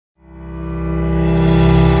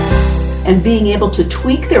and being able to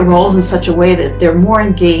tweak their roles in such a way that they're more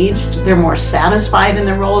engaged, they're more satisfied in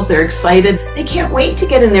their roles, they're excited. They can't wait to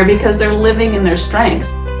get in there because they're living in their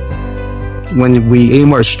strengths. When we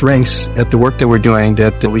aim our strengths at the work that we're doing,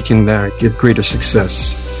 that we can get greater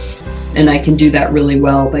success. And I can do that really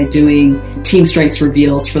well by doing team strengths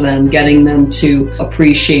reveals for them, getting them to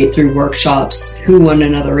appreciate through workshops who one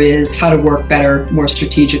another is, how to work better, more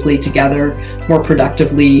strategically together, more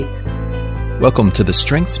productively. Welcome to the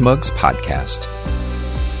StrengthsMugs podcast.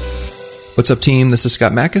 What's up, team? This is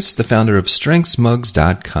Scott Mackes, the founder of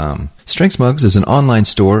StrengthsMugs.com. StrengthsMugs is an online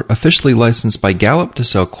store officially licensed by Gallup to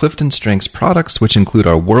sell Clifton Strengths products, which include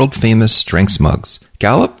our world-famous Strengths Mugs.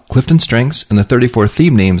 Gallup, Clifton Strengths, and the 34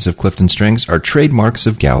 theme names of Clifton Strengths are trademarks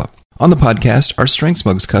of Gallup. On the podcast, our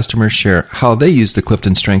StrengthsMugs customers share how they use the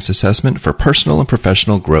Clifton Strengths assessment for personal and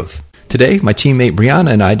professional growth. Today, my teammate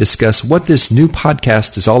Brianna and I discuss what this new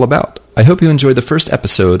podcast is all about. I hope you enjoy the first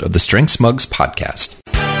episode of the StrengthsMugs podcast.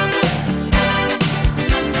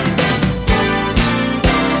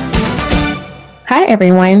 Hi,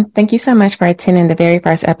 everyone. Thank you so much for attending the very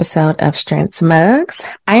first episode of StrengthsMugs.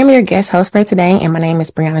 I am your guest host for today, and my name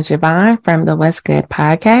is Brianna Javon from the What's Good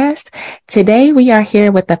podcast. Today, we are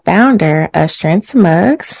here with the founder of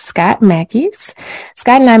StrengthsMugs, Scott Mackes.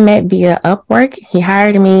 Scott and I met via Upwork. He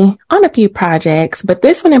hired me on a few projects, but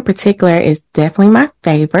this one in particular is definitely my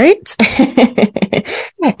favorite.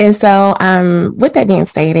 And so, with that being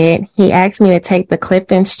stated, he asked me to take the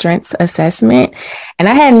Clifton Strengths assessment, and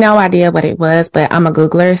I had no idea what it was, but I'm a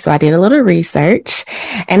Googler, so I did a little research.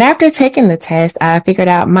 And after taking the test, I figured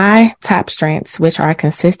out my top strengths, which are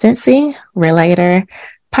consistency, relator,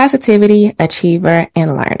 positivity, achiever,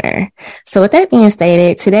 and learner. So with that being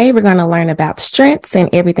stated, today we're going to learn about strengths and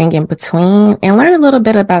everything in between and learn a little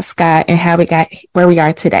bit about Scott and how we got where we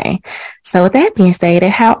are today. So with that being stated,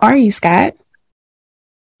 how are you, Scott?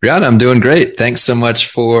 Brianna, I'm doing great. Thanks so much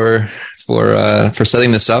for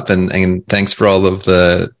setting this up, and thanks for all of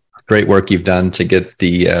the great work you've done to get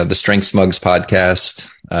the StrengthsMugs podcast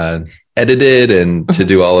edited and to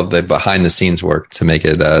do all of the behind the scenes work to make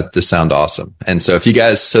it to sound awesome. And so if you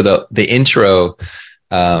guys, so the intro,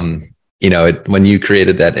 when you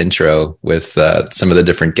created that intro with some of the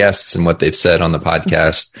different guests and what they've said on the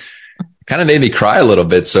podcast, kind of made me cry a little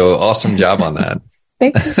bit. So awesome job on that.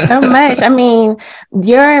 Thank you so much. I mean,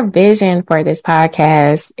 your vision for this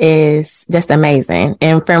podcast is just amazing.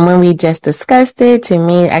 And from when we just discussed it to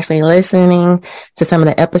me actually listening to some of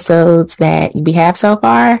the episodes that we have so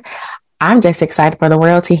far, I'm just excited for the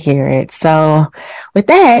world to hear it. So with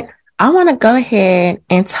that, I want to go ahead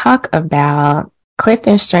and talk about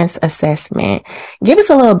Clifton Strengths Assessment. Give us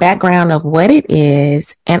a little background of what it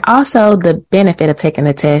is and also the benefit of taking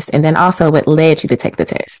the test, and then also what led you to take the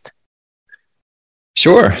test.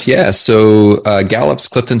 Sure. Yeah. So Gallup's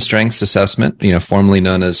Clifton Strengths Assessment, formerly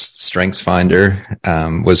known as Strengths Finder,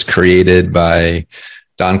 was created by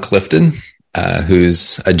Don Clifton,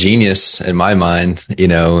 who's a genius in my mind,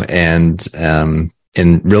 and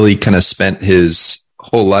really kind of spent his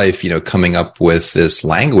whole life, coming up with this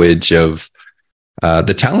language of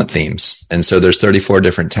the talent themes. And so there's 34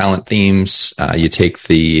 different talent themes. You take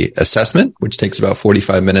the assessment, which takes about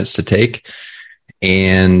 45 minutes to take,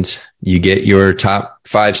 and you get your top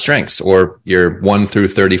 5 strengths, or your 1 through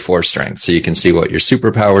 34 strengths. So you can see what your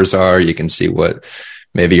superpowers are. You can see what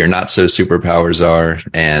maybe your not so superpowers are.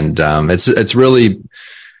 And it's really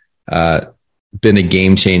been a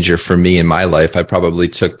game changer for me in my life. I probably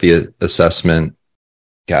took the assessment,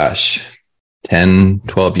 10,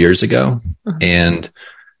 12 years ago. Mm-hmm. And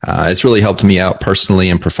it's really helped me out personally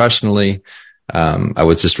and professionally. I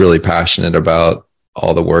was just really passionate about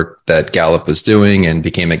all the work that Gallup was doing, and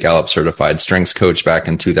became a Gallup certified strengths coach back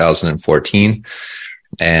in 2014.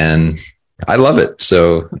 And I love it.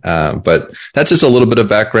 So, but that's just a little bit of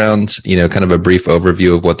background, kind of a brief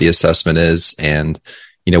overview of what the assessment is. And,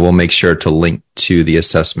 we'll make sure to link to the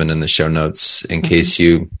assessment in the show notes in case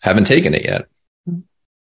you haven't taken it yet.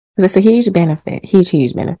 It's a huge benefit,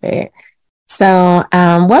 huge benefit. So,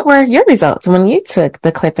 what were your results when you took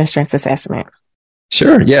the Clifton Strengths Assessment?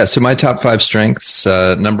 Sure. Yeah. So my top 5 strengths,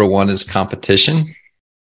 number 1 is competition.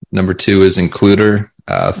 Number 2 is includer.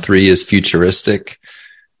 3 is futuristic,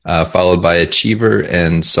 followed by achiever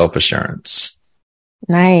and self-assurance.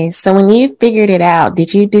 Nice. So when you figured it out,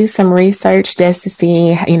 did you do some research just to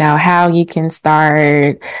see, how you can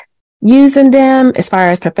start using them as far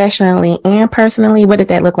as professionally and personally? What did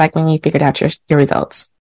that look like when you figured out your results?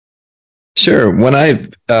 Sure. When I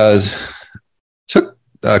took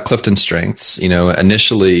Clifton Strengths,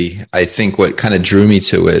 initially, I think what kind of drew me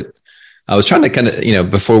to it, I was trying to kind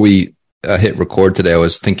of, before we hit record today, I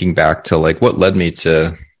was thinking back to like what led me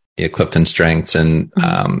to Clifton Strengths. And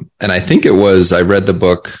I think I read the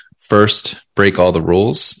book first, Break All the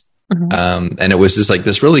Rules. And it was just like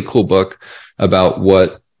this really cool book about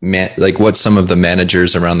what some of the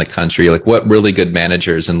managers around the country, like what really good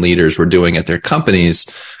managers and leaders were doing at their companies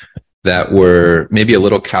that were maybe a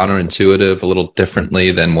little counterintuitive, a little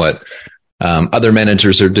differently than what other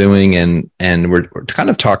managers are doing. And we're kind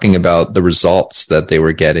of talking about the results that they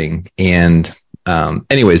were getting. And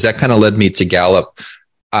anyways, that kind of led me to Gallup.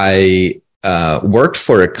 I worked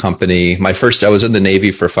for a company. I was in the Navy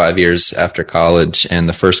for 5 years after college. And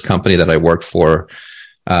the first company that I worked for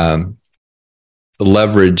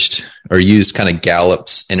leveraged or used kind of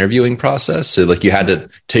Gallup's interviewing process. So like you had to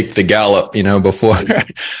take the Gallup, before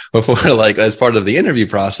like as part of the interview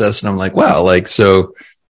process. And I'm like, wow, like, so,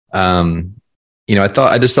 I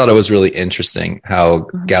just thought it was really interesting how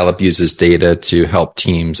Gallup uses data to help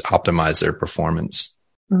teams optimize their performance.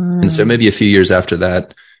 And so maybe a few years after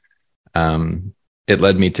that, it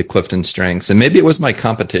led me to Clifton Strengths, and maybe it was my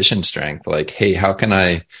competition strength. Like, hey, how can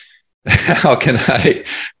I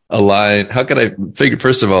align? How can I figure,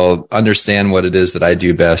 first of all, understand what it is that I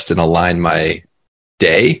do best and align my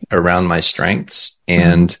day around my strengths?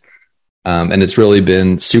 And it's really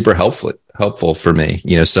been super helpful for me,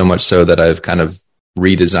 so much so that I've kind of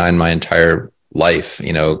redesigned my entire life,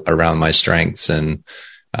 around my strengths. And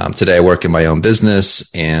today I work in my own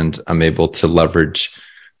business, and I'm able to leverage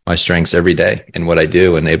my strengths every day in what I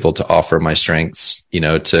do, and able to offer my strengths,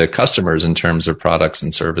 to customers in terms of products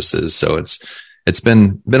and services. So it's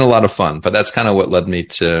been a lot of fun, but that's kind of what led me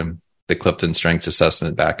to the Clifton Strengths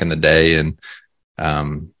Assessment back in the day. And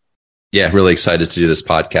really excited to do this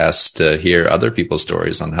podcast to hear other people's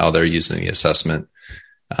stories on how they're using the assessment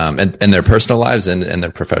in their personal lives and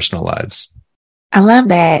their professional lives. I love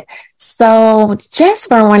that. So just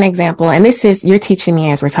for one example, and you're teaching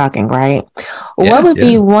me as we're talking, right? What would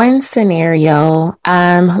be one scenario?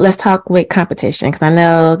 Let's talk with competition, because I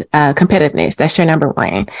know competitiveness, that's your number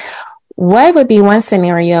one. What would be one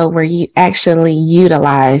scenario where you actually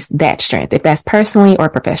utilize that strength, if that's personally or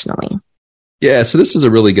professionally? Yeah, so this is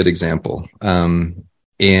a really good example. And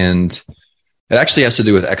it actually has to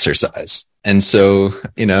do with exercise. And so,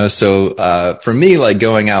 for me, like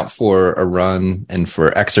going out for a run and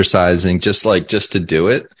for exercising, just to do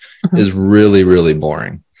it is really, really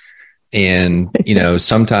boring. And,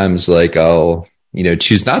 sometimes like I'll,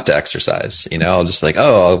 choose not to exercise, I'll just like,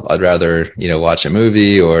 I'd rather, watch a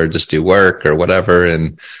movie or just do work or whatever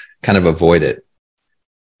and kind of avoid it.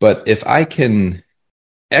 But if I can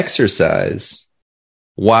exercise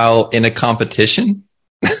while in a competition,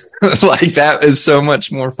 like that is so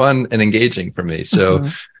much more fun and engaging for me. So,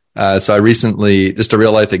 so I recently, just a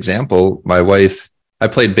real life example, my wife, I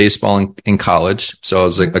played baseball in college. So I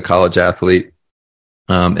was a college athlete,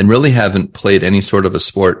 and really haven't played any sort of a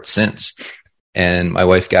sport since. And my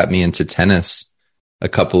wife got me into tennis a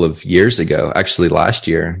couple of years ago, actually last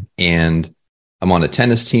year. And I'm on a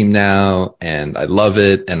tennis team now, and I love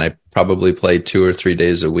it. And I probably play 2 or 3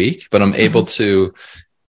 days a week, but I'm able to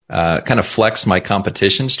kind of flex my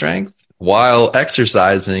competition strength while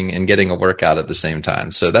exercising and getting a workout at the same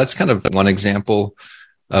time. So that's kind of one example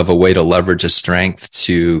of a way to leverage a strength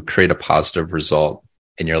to create a positive result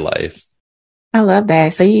in your life. I love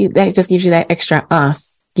that. So that just gives you that extra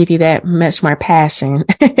give you that much more passion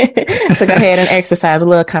to go ahead and exercise, a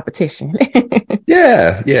little competition.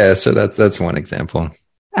 Yeah. So that's one example.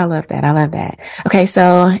 I love that. Okay.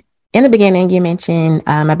 So in the beginning, you mentioned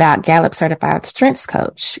about Gallup Certified Strengths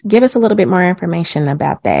Coach. Give us a little bit more information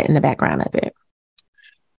about that in the background of it.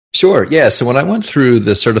 Sure. Yeah. So when I went through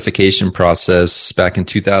the certification process back in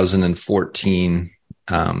 2014,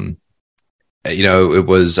 it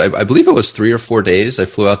was, I believe it was 3 or 4 days. I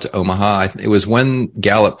flew out to Omaha. It was when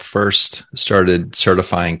Gallup first started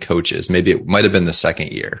certifying coaches. Maybe it might have been the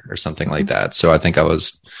second year or something like that. So I think I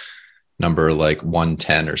was number like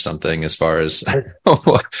 110 or something as far as,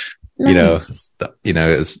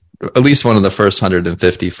 it's at least one of the first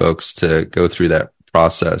 150 folks to go through that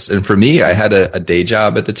process. And for me, I had a day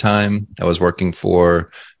job at the time. I was working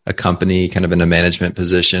for a company kind of in a management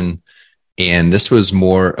position. And this was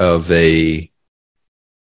more of a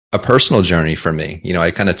personal journey for me.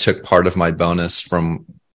 I kind of took part of my bonus from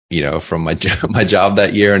my job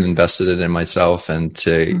that year and invested it in myself and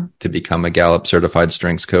to become a Gallup certified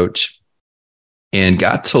strengths coach, and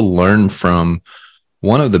got to learn from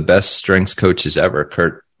one of the best strengths coaches ever,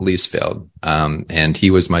 Kurt Leesfeld. And he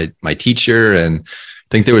was my teacher, and I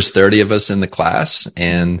think there was 30 of us in the class.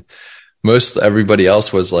 And most everybody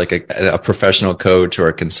else was like a professional coach or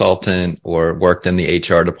a consultant or worked in the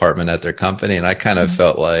HR department at their company. And I kind of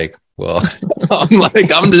felt like, well,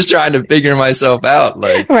 I'm just trying to figure myself out.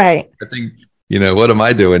 Like, right. I think, what am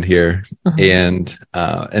I doing here? And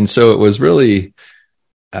so it was really,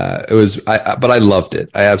 but I loved it.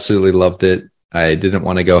 I absolutely loved it. I didn't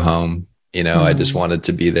want to go home. I just wanted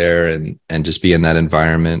to be there and just be in that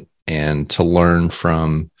environment and to learn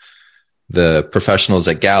from the professionals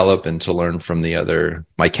at Gallup and to learn from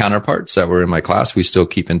my counterparts that were in my class. We still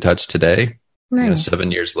keep in touch today, nice.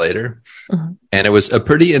 7 years later. And it was a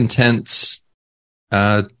pretty intense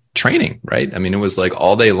training, right? I mean, it was like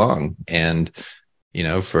all day long and,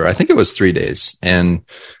 I think it was 3 days and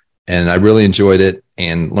I really enjoyed it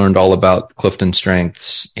and learned all about Clifton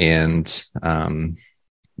Strengths and,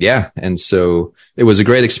 and so it was a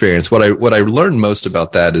great experience. What I learned most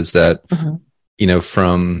about that is that,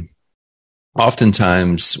 from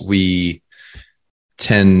oftentimes we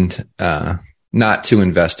tend not to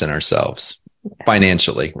invest in ourselves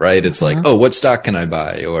financially, right? It's like, oh, what stock can I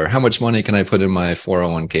buy? Or how much money can I put in my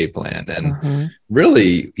 401k plan? And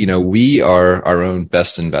really, we are our own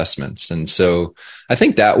best investments. And so I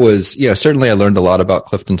think that was, certainly I learned a lot about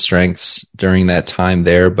Clifton Strengths during that time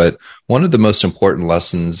there. But one of the most important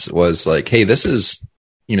lessons was like, hey, this is,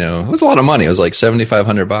 it was a lot of money. It was like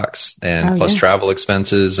 $7,500 and plus travel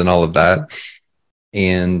expenses and all of that.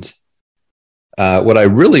 And what I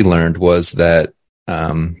really learned was that,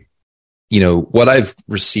 what I've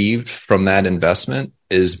received from that investment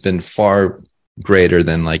has been far greater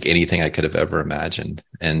than like anything I could have ever imagined.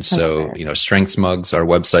 And so, StrengthsMugs, our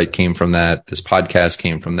website came from that. This podcast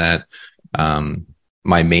came from that.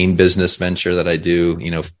 My main business venture that I do,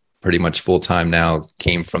 pretty much full time now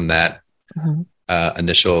came from that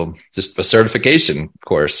initial, just a certification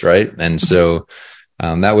course. Right. And so,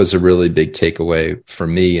 that was a really big takeaway for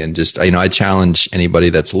me. And just, I challenge anybody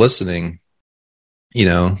that's listening,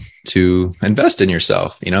 to invest in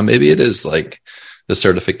yourself. Maybe it is like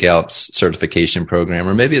the Gallup's certification program,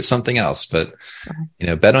 or maybe it's something else, but,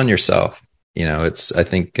 bet on yourself. I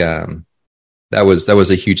think, that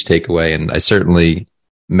was a huge takeaway. And I certainly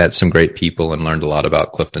met some great people and learned a lot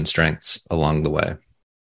about Clifton Strengths along the way.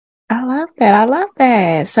 I love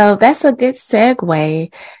that. So that's a good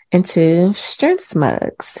segue into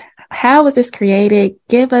StrengthsMugs. How was this created?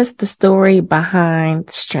 Give us the story behind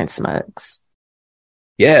StrengthsMugs.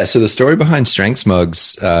 Yeah, so the story behind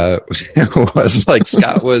StrengthsMugs was like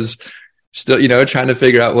Scott was still, trying to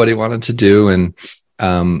figure out what he wanted to do. And,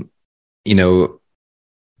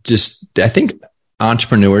 just I think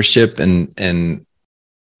entrepreneurship and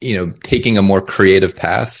taking a more creative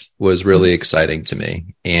path was really exciting to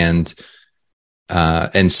me. And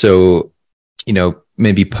so,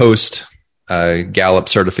 maybe post Gallup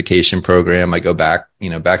certification program, I go back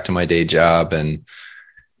to my day job and,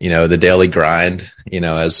 the daily grind,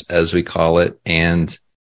 as we call it. And,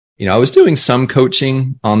 I was doing some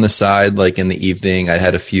coaching on the side, like in the evening. I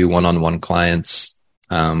had a few one-on-one clients.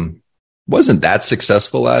 Wasn't that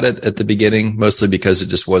successful at it at the beginning, mostly because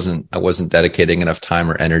I wasn't dedicating enough time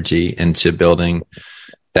or energy into building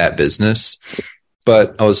that business.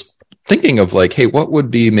 But I was thinking of like, hey, what would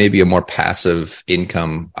be maybe a more passive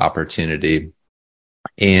income opportunity?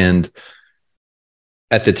 And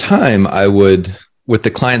at the time with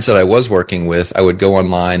the clients that I was working with, I would go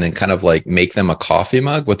online and kind of like make them a coffee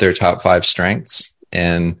mug with their top 5 strengths.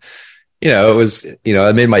 And, it was,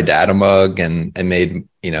 I made my dad a mug and made,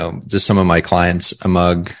 just some of my clients a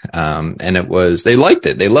mug. And they liked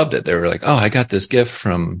it. They loved it. They were like, oh, I got this gift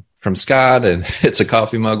from Scott and it's a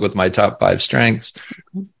coffee mug with my top 5 strengths.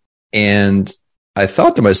 And I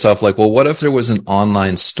thought to myself, like, well, what if there was an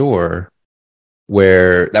online store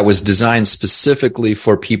where that was designed specifically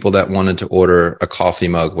for people that wanted to order a coffee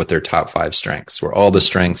mug with their top 5 strengths, where all the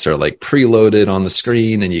strengths are like preloaded on the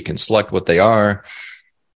screen and you can select what they are.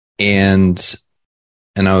 And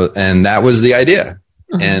that was the idea.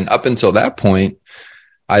 And up until that point,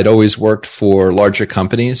 I'd always worked for larger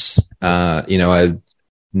companies. I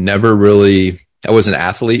was an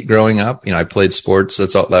athlete growing up. I played sports.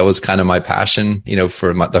 That was kind of my passion,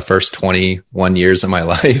 for the first 21 years of my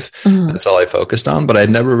life. That's all I focused on, but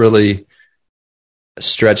I'd never really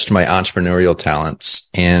stretched my entrepreneurial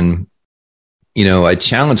talents. And, I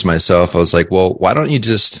challenged myself. I was like, well, why don't you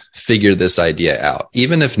just figure this idea out?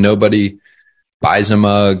 Even if nobody buys a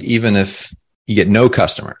mug, even if you get no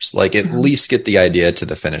customers, like at least get the idea to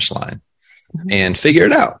the finish line and figure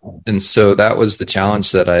it out. And so that was the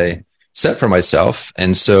challenge that I set for myself.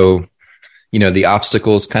 And so, the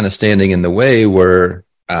obstacles kind of standing in the way were,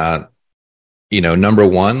 number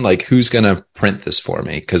one, like who's going to print this for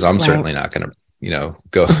me? Cause I'm certainly not going to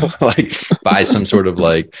go like buy some sort of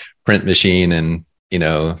like print machine and,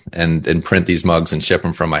 and print these mugs and ship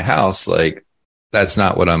them from my house. Like, that's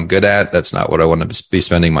not what I'm good at. That's not what I want to be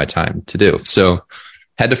spending my time to do. So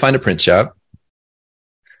had to find a print shop,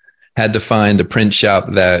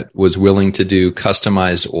 that was willing to do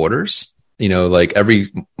customized orders. Like every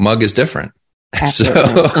mug is different.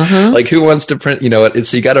 Absolutely. So like who wants to print,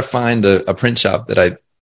 so you got to find a print shop that I,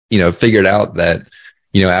 figured out that,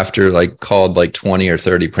 after like called like 20 or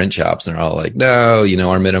 30 print shops, and they're all like, no,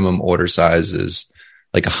 our minimum order size is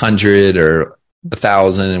like 100 or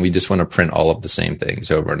 1,000. And we just want to print all of the same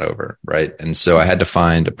things over and over. Right. And so I had to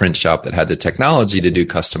find a print shop that had the technology to do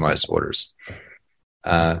customized orders.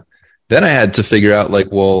 Then I had to figure out like,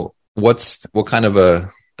 well, what kind of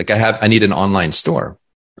I need an online store.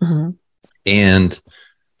 And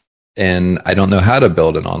I don't know how to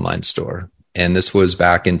build an online store. And this was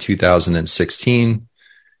back in 2016.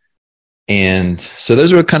 And so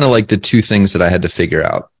those were kind of like the two things that I had to figure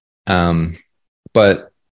out.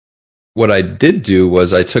 But what I did do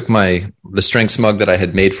was I took the Strengths mug that I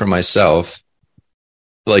had made for myself,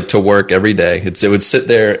 like to work every day. It would sit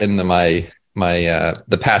there in the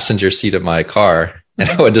passenger seat of my car, and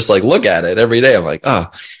I would just like look at it every day. I'm like,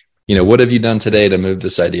 what have you done today to move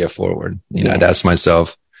this idea forward? Yes. I'd ask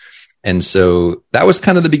myself. And so that was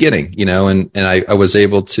kind of the beginning, and I was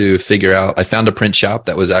able to figure out, I found a print shop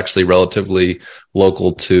that was actually relatively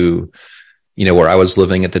local to, where I was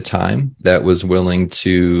living at the time, that was willing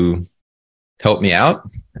to help me out.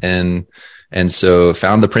 And so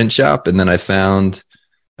found the print shop. And then I found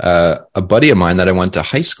a buddy of mine that I went to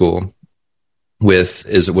high school with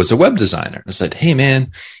was a web designer. I said, hey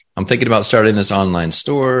man, I'm thinking about starting this online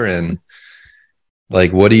store, and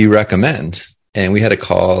like, what do you recommend? And we had a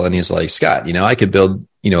call, and he's like, Scott, I could build,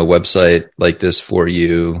 a website like this for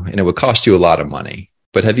you, and it would cost you a lot of money,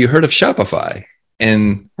 but have you heard of Shopify?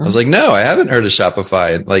 And I was like, no, I haven't heard of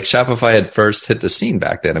Shopify. And like Shopify had first hit the scene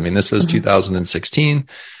back then. I mean, this was 2016.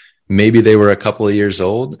 Maybe they were a couple of years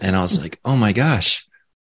old. And I was like, oh my gosh,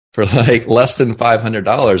 for like less than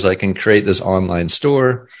 $500, I can create this online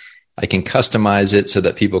store. I can customize it so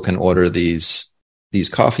that people can order these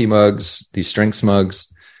coffee mugs, these Strengths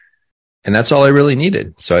mugs. And that's all I really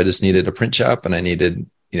needed. So I just needed a print shop, and I needed,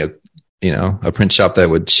 a print shop that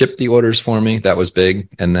would ship the orders for me. That was big.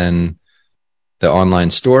 And then the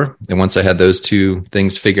online store. And once I had those two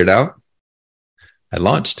things figured out, I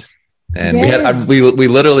launched. And we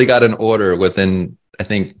literally got an order within, I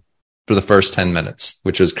think, for the first 10 minutes,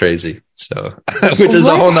 which was crazy. So, which is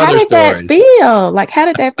a whole nother story. How did that feel? Like, how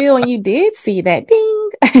did that feel when you did see that ding?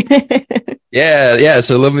 Yeah.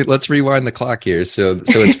 So let's rewind the clock here. So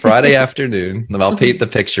it's Friday afternoon. I'll paint the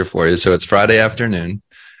picture for you. So it's Friday afternoon.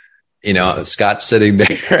 Scott's sitting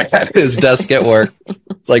there at his desk at work.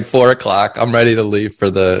 It's like 4:00. I'm ready to leave for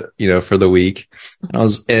the week.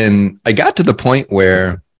 And I got to the point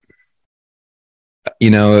where,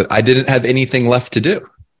 I didn't have anything left to do.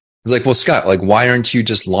 I was like, well, Scott, like, why aren't you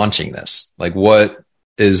just launching this? Like, what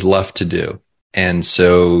is left to do? And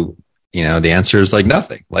so, the answer is like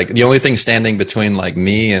nothing. Like, the only thing standing between like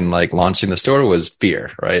me and like launching the store was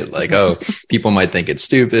fear, right? Like, oh, people might think it's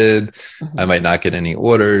stupid. I might not get any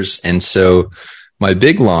orders. And so my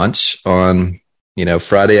big launch on,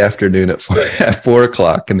 Friday afternoon at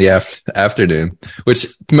 4:00 in the afternoon, which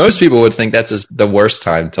most people would think that's just the worst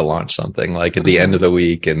time to launch something, like at the end of the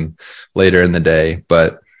week and later in the day.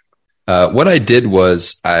 But what I did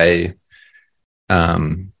was I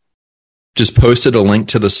just posted a link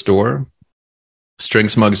to the store,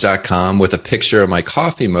 StrengthsMugs.com, with a picture of my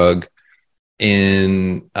coffee mug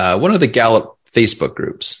in one of the Gallup Facebook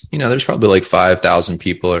groups. There's probably like 5,000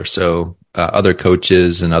 people or so, other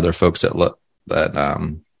coaches and other folks that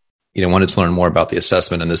wanted to learn more about the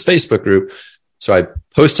assessment in this Facebook group. So I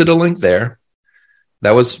posted a link there.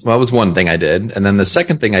 That was one thing I did. And then the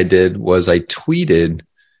second thing I did was I tweeted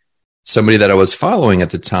somebody that I was following at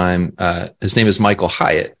the time. His name is Michael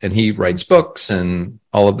Hyatt, and he writes books and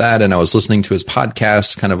all of that. And I was listening to his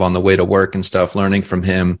podcast kind of on the way to work and stuff, learning from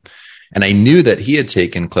him. And I knew that he had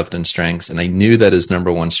taken Clifton Strengths, and I knew that his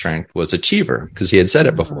number one strength was achiever, because he had said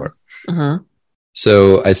it before.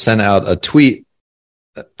 So I sent out a tweet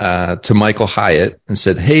to Michael Hyatt and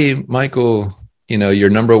said, hey, Michael, your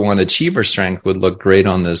number one achiever strength would look great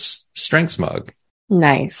on this Strengths mug.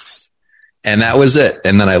 Nice. And that was it.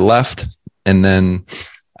 And then I left, and then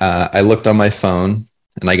I looked on my phone,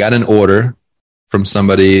 and I got an order from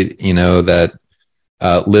somebody, that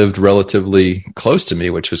lived relatively close to me,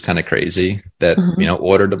 which was kind of crazy, that,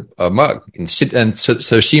 ordered a mug. And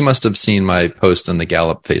so she must have seen my post on the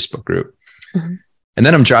Gallup Facebook group. And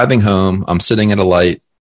then I'm driving home. I'm sitting at a light,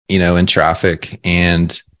 in traffic,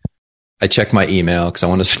 and I checked my email because I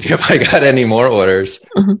wanted to see if I got any more orders.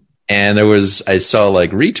 Mm-hmm. And I saw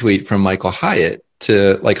like retweet from Michael Hyatt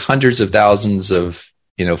to like hundreds of thousands of,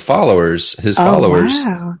 followers, his followers,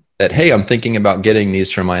 wow, that, hey, I'm thinking about getting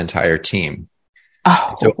these for my entire team.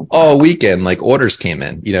 Oh, so all weekend, like orders came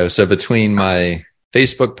in, so between my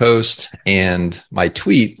Facebook post and my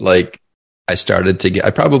tweet, like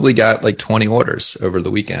I probably got like 20 orders over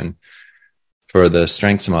the weekend for the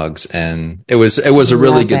StrengthsMugs. And it was a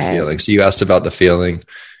really good feeling. So you asked about the feeling.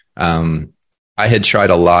 I had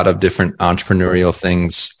tried a lot of different entrepreneurial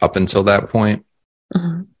things up until that point.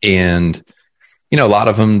 Mm-hmm. And, a lot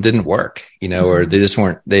of them didn't work, or they just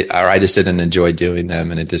weren't, or I just didn't enjoy doing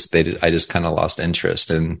them. And I just kind of lost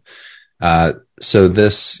interest. And, so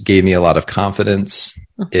this gave me a lot of confidence.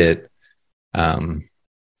 It,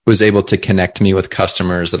 was able to connect me with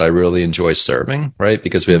customers that I really enjoy serving, right?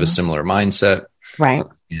 Because we have a similar mindset. Right.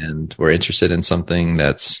 And we're interested in something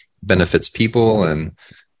that's benefits people.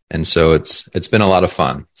 And so it's been a lot of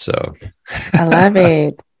fun. So I love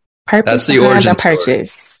it. Purpose that's the origin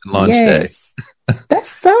purchase. Launch day. That's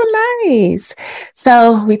so nice.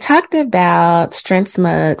 So we talked about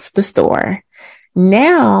StrengthsMugs, the store.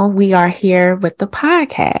 Now we are here with the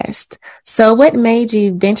podcast. So what made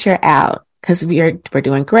you venture out? Because we're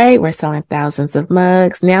doing great. We're selling thousands of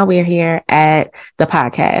mugs. Now we're here at the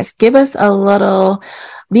podcast. Give us a little,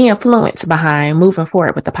 the influence behind moving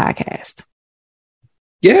forward with the podcast.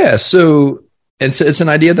 Yeah. So it's an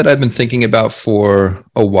idea that I've been thinking about for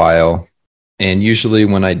a while. And usually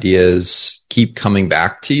when ideas keep coming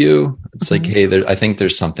back to you, it's like, hey, I think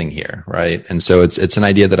there's something here. Right. And so it's an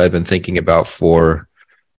idea that I've been thinking about for,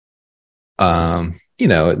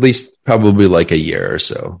 at least probably like a year or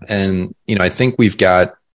so. And, I think we've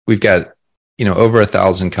got, over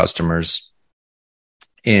 1,000 customers.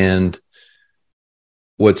 And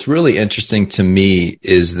what's really interesting to me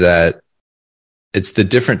is that it's the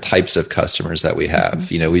different types of customers that we have.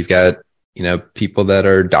 We've got, people that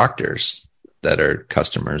are doctors that are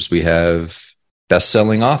customers. We have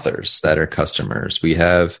best-selling authors that are customers. We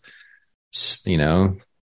have,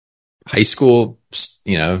 high school,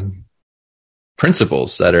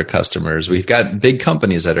 principals that are customers. We've got big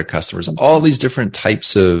companies that are customers, all these different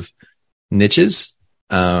types of niches,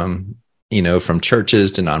 from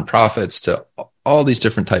churches to nonprofits to all these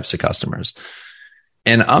different types of customers.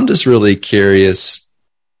 And I'm just really curious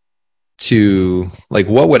to like,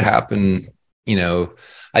 what would happen?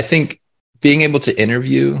 I think being able to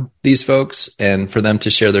interview these folks and for them to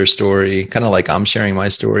share their story, kind of like I'm sharing my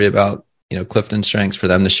story about, Clifton Strengths, for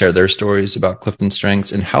them to share their stories about Clifton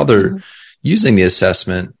Strengths and how they're using the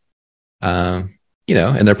assessment,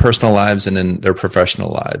 in their personal lives and in their professional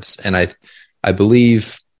lives. And I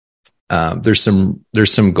believe, there's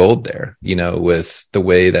some gold there, with the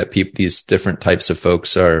way that these different types of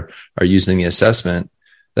folks are using the assessment,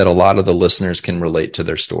 that a lot of the listeners can relate to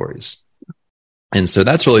their stories. And so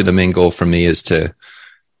that's really the main goal for me, is to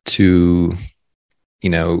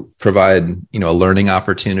provide, a learning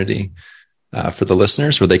opportunity, for the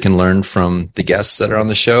listeners where they can learn from the guests that are on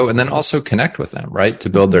the show, and then also connect with them, right? To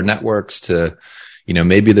build their networks, to,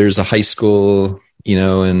 maybe there's a high school,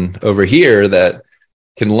 and over here that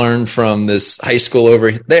can learn from this high school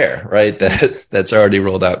over there, right? That's already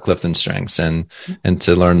rolled out Clifton Strengths, and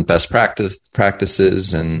to learn best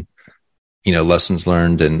practices and, lessons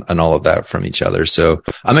learned and all of that from each other. So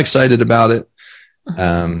I'm excited about it.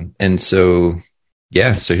 And so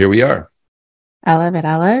here we are. I love it.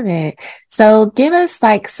 I love it. So give us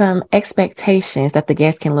like some expectations that the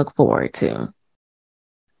guests can look forward to.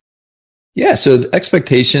 Yeah. So the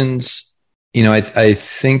expectations, I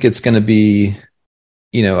think it's going to be,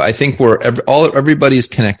 I think everybody's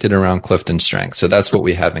connected around Clifton Strengths. So that's what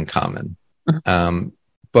we have in common.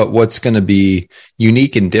 But what's going to be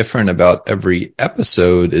unique and different about every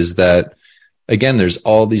episode is that, again, there's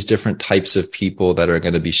all these different types of people that are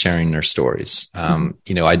going to be sharing their stories.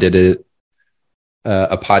 I did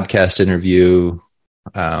a podcast interview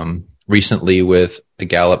recently with a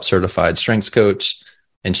Gallup certified strengths coach,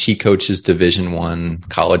 and she coaches Division I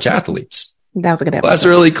college athletes. That was a good episode. Well, that's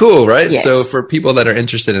really cool, right? Yes. So for people that are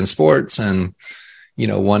interested in sports and,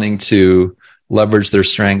 wanting to leverage their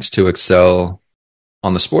strengths to excel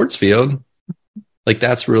on the sports field, like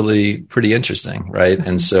that's really pretty interesting, right?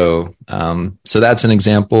 And so that's an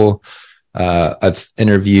example. I've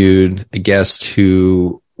interviewed a guest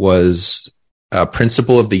who was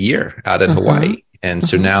principal of the year out in Hawaii. And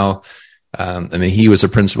so now, he was a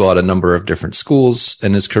principal at a number of different schools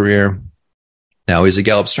in his career. Now he's a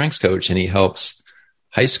Gallup strengths coach, and he helps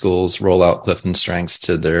high schools roll out Clifton Strengths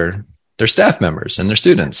to their staff members and their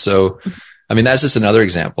students. So, I mean, that's just another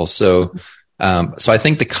example. So I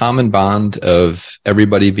think the common bond of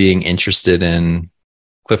everybody being interested in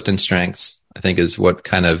Clifton Strengths, I think, is what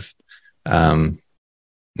kind of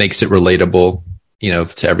makes it relatable,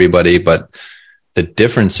 to everybody. But the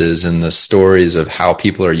differences in the stories of how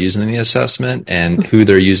people are using the assessment and who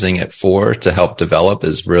they're using it for to help develop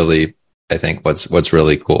is really, I think, what's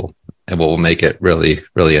really cool and what will make it really,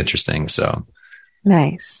 really interesting. So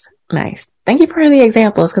nice. Thank you for the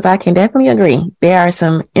examples, because I can definitely agree. There are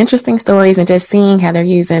some interesting stories, and just seeing how they're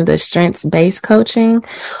using the strengths-based coaching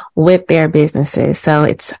with their businesses. So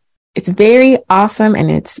it's very awesome,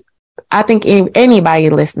 and I think anybody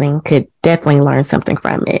listening could definitely learn something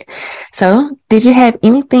from it. So did you have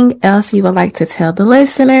anything else you would like to tell the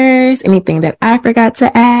listeners? Anything that I forgot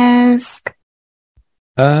to ask?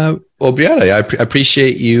 Well, Brianna, I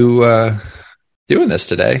appreciate you doing this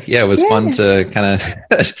today. Yeah, it was fun to kind of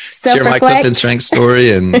share my Clifton Strengths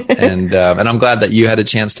story, and I'm glad that you had a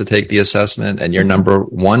chance to take the assessment. And your number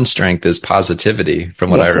one strength is positivity, from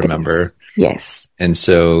what I remember. Yes. And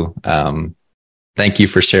so, thank you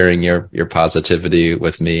for sharing your positivity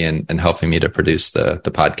with me and helping me to produce the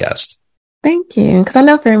podcast. Thank you. Because I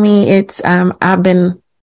know for me, it's I've been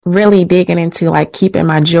really digging into like keeping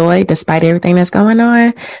my joy despite everything that's going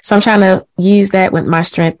on. So I'm trying to use that with my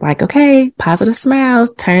strength, like, okay, positive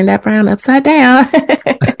smiles, turn that frown upside down.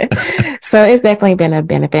 So it's definitely been a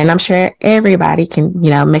benefit. And I'm sure everybody can,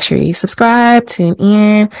 make sure you subscribe, tune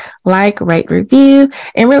in, like, rate, review,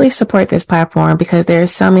 and really support this platform, because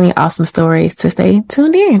there's so many awesome stories to stay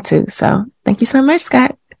tuned into. So thank you so much,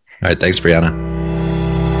 Scott. All right. Thanks, Brianna.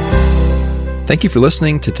 Thank you for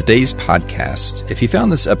listening to today's podcast. If you found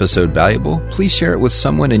this episode valuable, please share it with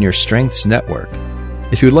someone in your Strengths network.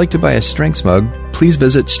 If you would like to buy a Strengths mug, please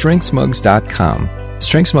visit StrengthsMugs.com.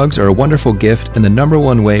 Strengths mugs are a wonderful gift and the number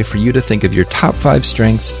one way for you to think of your top 5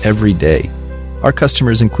 strengths every day. Our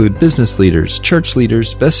customers include business leaders, church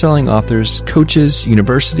leaders, best-selling authors, coaches,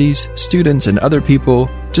 universities, students, and other people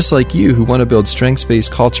just like you who want to build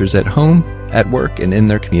strengths-based cultures at home, at work, and in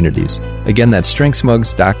their communities. Again, that's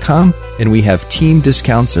StrengthsMugs.com, and we have team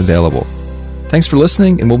discounts available. Thanks for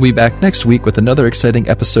listening, and we'll be back next week with another exciting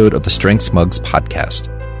episode of the Strengths Mugs podcast.